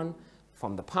everyone,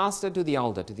 from the pastor to the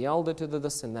elder to the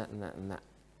this and that and that and that?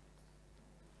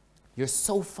 You're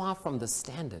so far from the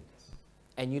standard,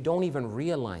 and you don't even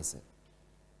realize it.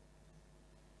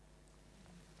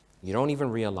 You don't even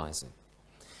realize it.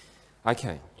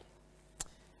 Okay.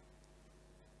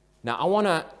 Now, I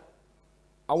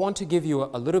want to give you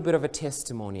a little bit of a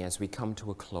testimony as we come to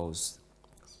a close.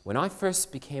 When I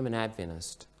first became an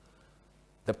Adventist,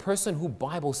 the person who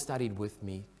Bible studied with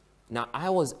me, now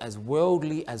I was as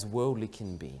worldly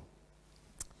can be.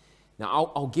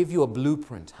 Now, I'll give you a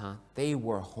blueprint, huh? They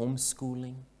were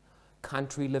homeschooling,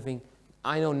 country living.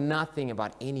 I know nothing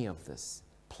about any of this.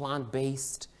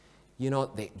 Plant-based, you know,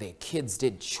 their kids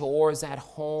did chores at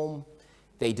home.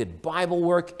 They did Bible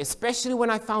work, especially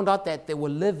when I found out that they were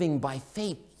living by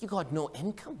faith. You got no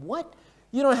income? What?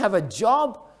 You don't have a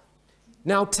job?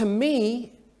 Now, to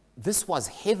me, this was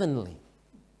heavenly.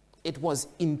 It was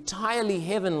entirely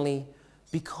heavenly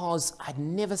because I'd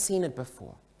never seen it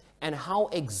before. And how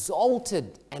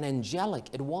exalted and angelic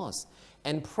it was.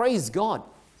 And praise God,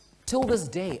 till this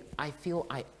day, I feel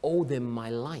I owe them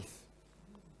my life.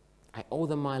 I owe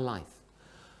them my life.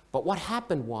 But what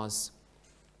happened was,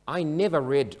 I never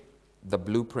read the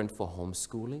blueprint for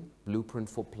homeschooling, blueprint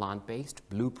for plant-based,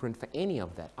 blueprint for any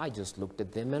of that. I just looked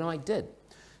at them and I did.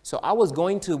 So I was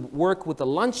going to work with a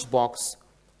lunchbox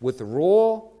with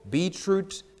raw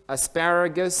beetroot,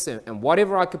 asparagus, and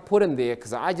whatever I could put in there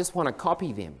because I just want to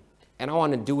copy them. And I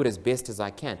want to do it as best as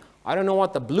I can. I don't know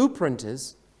what the blueprint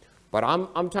is, but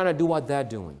I'm trying to do what they're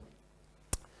doing.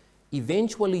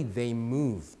 Eventually, they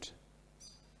moved.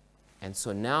 And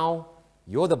so now,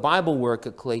 you're the Bible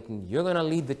worker, Clayton. You're going to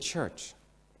lead the church.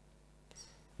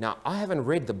 Now, I haven't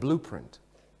read the blueprint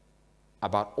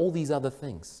about all these other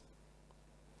things.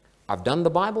 I've done the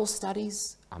Bible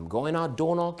studies. I'm going out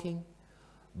door knocking.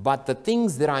 But the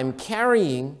things that I'm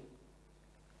carrying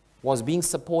was being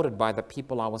supported by the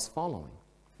people I was following.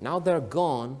 Now they're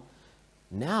gone.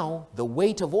 Now the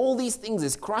weight of all these things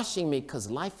is crushing me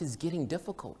because life is getting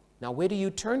difficult. Now where do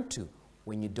you turn to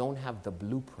when you don't have the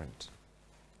blueprint?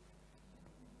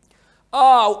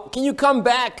 Oh, can you come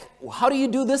back? How do you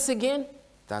do this again?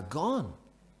 They're gone.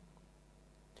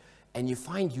 And you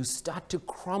find you start to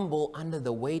crumble under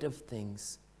the weight of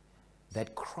things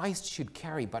that Christ should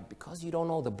carry, but because you don't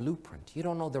know the blueprint, you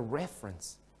don't know the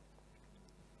reference,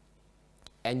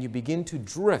 and you begin to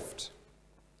drift.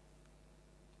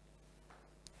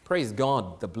 Praise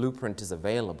God, the blueprint is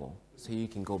available, so you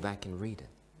can go back and read it.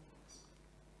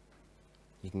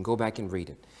 You can go back and read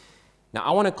it. Now,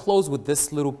 I want to close with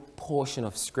this little portion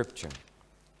of Scripture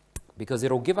because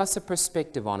it'll give us a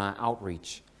perspective on our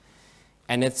outreach.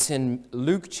 And it's in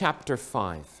Luke chapter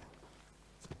 5.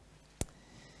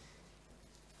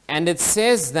 And it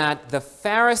says that the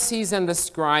Pharisees and the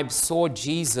scribes saw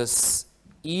Jesus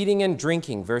eating and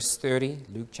drinking, verse 30,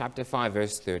 Luke chapter 5,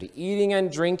 verse 30, eating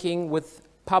and drinking with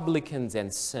publicans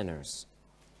and sinners.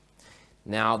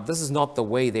 Now, this is not the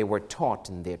way they were taught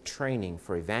in their training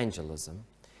for evangelism.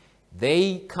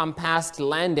 They compassed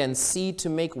land and sea to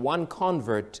make one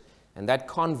convert, and that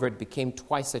convert became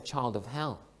twice a child of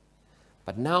hell.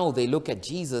 But now they look at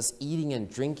Jesus eating and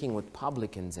drinking with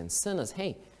publicans and sinners.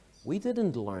 Hey, we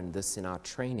didn't learn this in our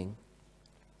training.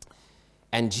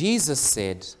 And Jesus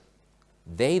said,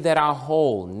 they that are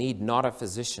whole need not a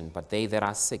physician, but they that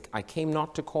are sick. I came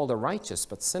not to call the righteous,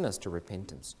 but sinners to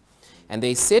repentance. And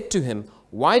they said to him,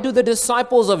 why do the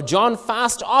disciples of John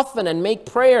fast often and make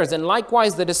prayers, and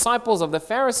likewise the disciples of the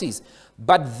Pharisees?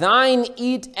 But thine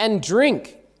eat and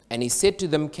drink. And he said to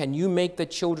them, can you make the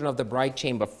children of the bride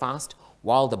chamber fast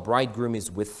while the bridegroom is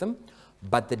with them?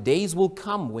 But the days will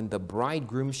come when the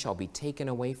bridegroom shall be taken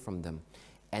away from them,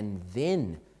 and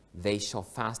then they shall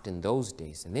fast in those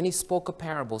days. And then he spoke a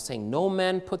parable, saying, no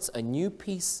man puts a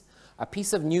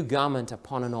piece of new garment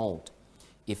upon an old.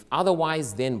 If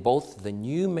otherwise, then both the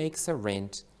new makes a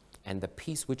rent, and the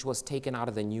piece which was taken out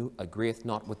of the new agreeth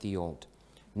not with the old.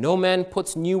 No man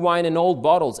puts new wine in old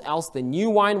bottles, else the new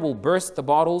wine will burst the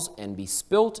bottles and be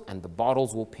spilt, and the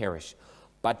bottles will perish.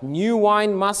 But new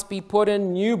wine must be put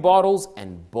in new bottles,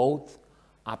 and both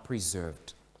are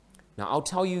preserved. Now, I'll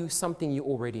tell you something you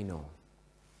already know.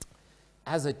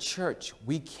 As a church,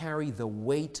 we carry the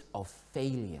weight of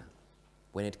failure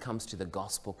when it comes to the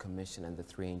gospel commission and the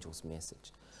three angels'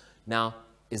 message. Now,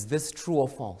 is this true or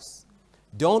false?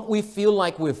 Don't we feel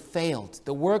like we've failed?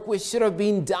 The work which should have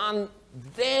been done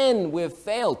then, we've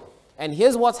failed. And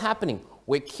here's what's happening.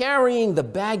 We're carrying the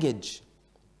baggage,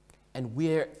 and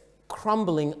we're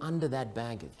crumbling under that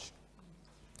baggage.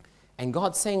 And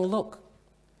God's saying, look,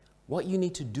 what you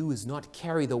need to do is not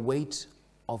carry the weight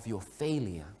of your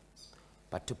failure,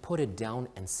 but to put it down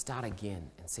and start again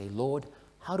and say, Lord,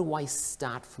 how do I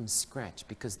start from scratch?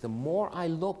 Because the more I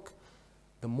look,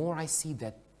 the more I see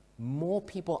that more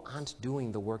people aren't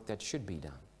doing the work that should be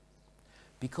done.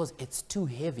 Because it's too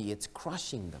heavy, it's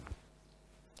crushing them.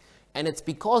 And it's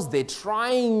because they're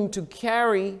trying to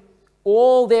carry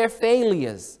all their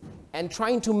failures and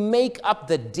trying to make up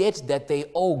the debt that they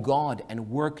owe God and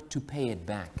work to pay it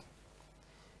back.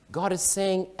 God is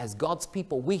saying, as God's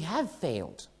people, we have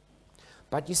failed.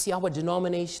 But you see, our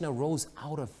denomination arose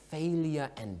out of failure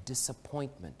and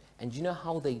disappointment. And you know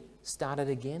how they started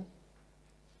again?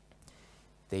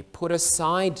 They put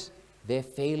aside their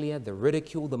failure, the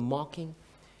ridicule, the mocking,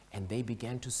 and they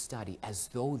began to study as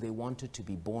though they wanted to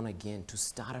be born again, to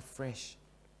start afresh.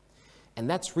 And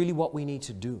that's really what we need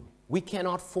to do. We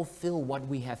cannot fulfill what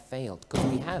we have failed, because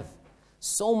we have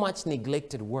so much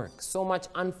neglected work, so much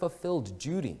unfulfilled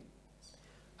duty.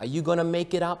 Are you going to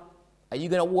make it up? Are you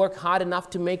going to work hard enough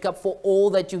to make up for all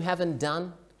that you haven't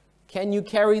done? Can you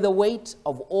carry the weight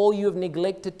of all you have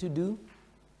neglected to do?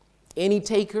 Any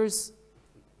takers?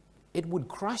 It would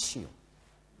crush you.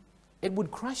 It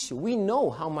would crush you. We know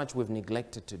how much we've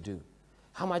neglected to do,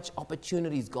 how much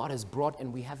opportunities God has brought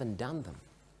and we haven't done them.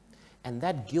 And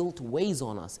that guilt weighs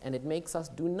on us and it makes us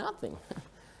do nothing.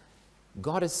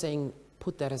 God is saying,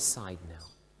 put that aside now.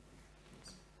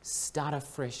 Start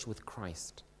afresh with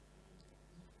Christ.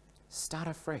 Start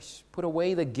afresh. Put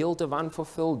away the guilt of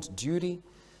unfulfilled duty.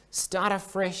 Start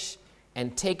afresh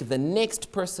and take the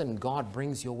next person God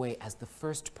brings your way as the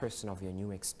first person of your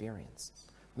new experience.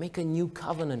 Make a new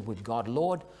covenant with God.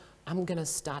 Lord, I'm going to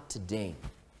start today.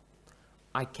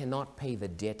 I cannot pay the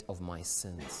debt of my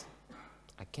sins.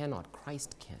 I cannot.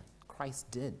 Christ can.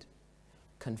 Christ did.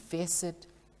 Confess it.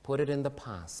 Put it in the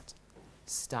past.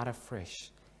 Start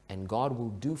afresh. And God will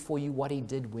do for you what He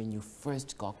did when you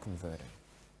first got converted.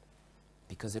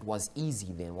 Because it was easy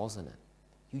then, wasn't it?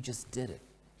 You just did it.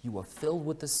 You were filled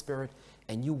with the Spirit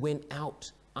and you went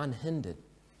out unhindered.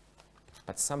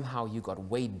 But somehow you got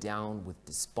weighed down with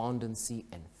despondency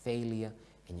and failure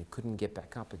and you couldn't get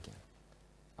back up again.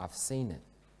 I've seen it.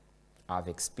 I've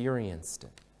experienced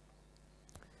it.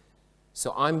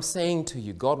 So I'm saying to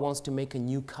you, God wants to make a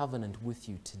new covenant with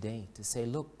you today to say,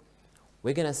 look,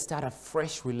 we're going to start a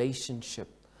fresh relationship,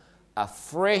 a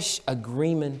fresh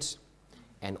agreement,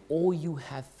 and all you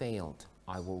have failed,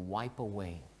 I will wipe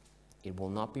away. It will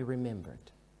not be remembered.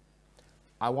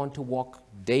 I want to walk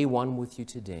day one with you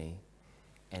today,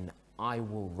 and I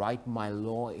will write my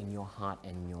law in your heart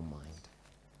and in your mind.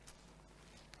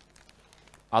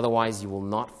 Otherwise, you will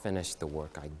not finish the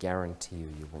work. I guarantee you,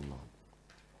 you will not.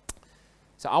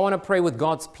 So I want to pray with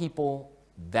God's people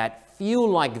that feel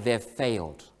like they've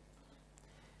failed,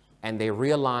 and they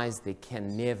realize they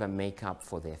can never make up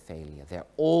for their failure. They're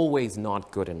always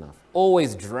not good enough,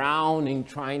 always drowning,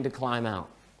 trying to climb out.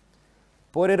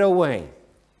 Put it away.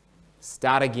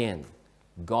 Start again.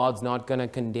 God's not going to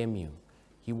condemn you.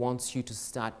 He wants you to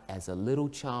start as a little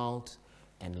child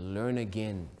and learn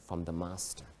again from the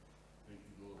Master.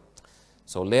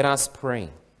 So let us pray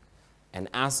and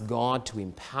ask God to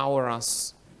empower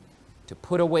us to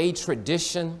put away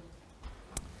tradition,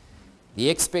 the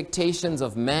expectations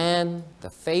of man, the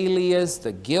failures,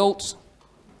 the guilt.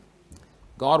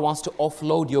 God wants to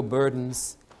offload your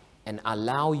burdens and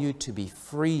allow you to be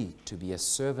free to be a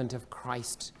servant of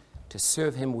Christ, to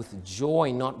serve him with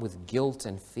joy, not with guilt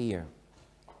and fear.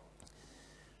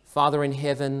 Father in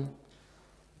heaven,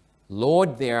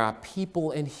 Lord, there are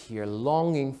people in here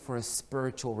longing for a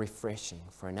spiritual refreshing,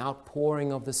 for an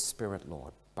outpouring of the Spirit,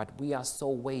 Lord. But we are so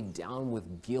weighed down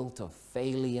with guilt of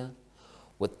failure,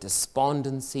 with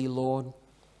despondency, Lord,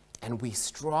 and we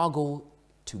struggle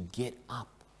to get up.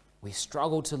 We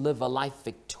struggle to live a life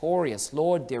victorious.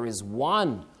 Lord, there is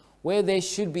one where there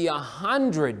should be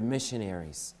 100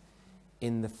 missionaries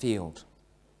in the field.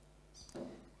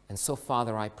 And so,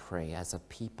 Father, I pray as a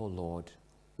people, Lord,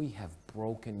 we have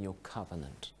broken your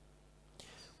covenant.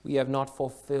 We have not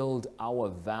fulfilled our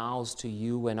vows to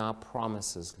you and our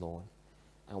promises, Lord.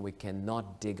 And we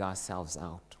cannot dig ourselves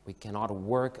out. We cannot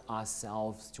work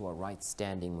ourselves to a right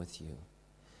standing with you.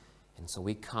 And so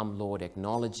we come, Lord,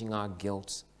 acknowledging our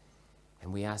guilt,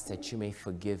 and we ask that you may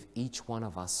forgive each one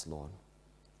of us, Lord,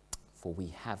 for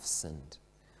we have sinned.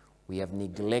 We have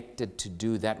neglected to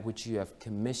do that which you have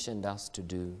commissioned us to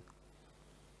do.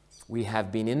 We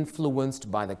have been influenced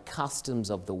by the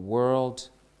customs of the world.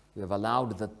 We have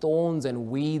allowed the thorns and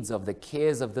weeds of the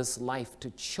cares of this life to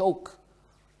choke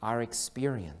our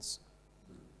experience.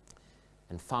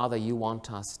 And Father, you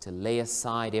want us to lay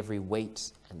aside every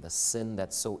weight and the sin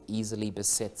that so easily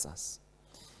besets us.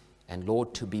 And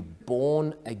Lord, to be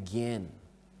born again.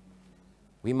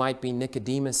 We might be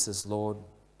Nicodemuses, Lord,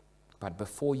 but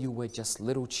before you we're just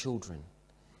little children.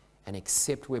 And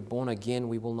except we're born again,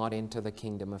 we will not enter the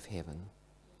kingdom of heaven.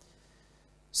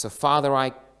 So Father,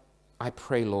 I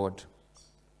pray, Lord,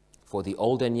 for the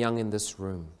old and young in this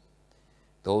room,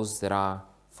 those that are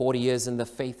 40 years in the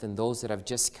faith and those that have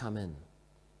just come in.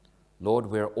 Lord,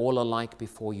 we're all alike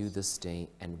before you this day,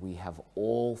 and we have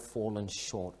all fallen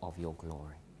short of your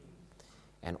glory.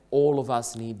 And all of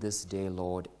us need this day,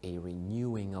 Lord, a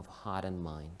renewing of heart and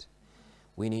mind.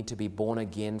 We need to be born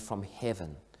again from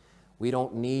heaven. We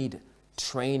don't need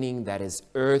training that is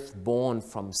earth-born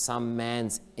from some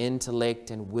man's intellect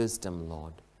and wisdom,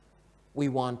 Lord. We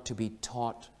want to be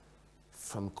taught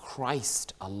from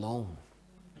Christ alone.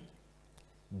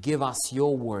 Give us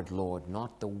your word, Lord,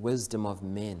 not the wisdom of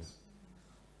men.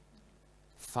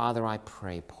 Father, I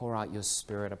pray, pour out your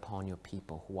Spirit upon your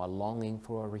people who are longing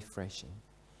for a refreshing.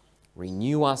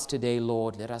 Renew us today,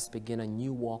 Lord. Let us begin a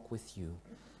new walk with you.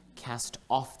 Cast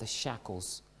off the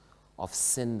shackles of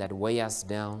sin that weigh us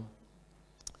down,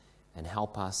 and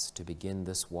help us to begin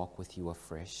this walk with you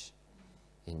afresh.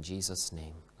 In Jesus'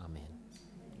 name, amen.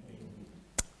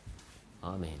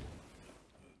 Amen.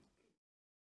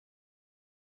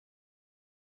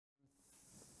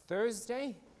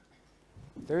 Thursday?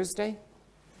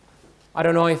 I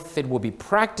don't know if it will be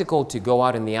practical to go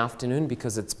out in the afternoon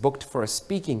because it's booked for a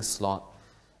speaking slot.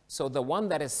 So the one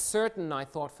that is certain, I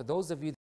thought, for those of you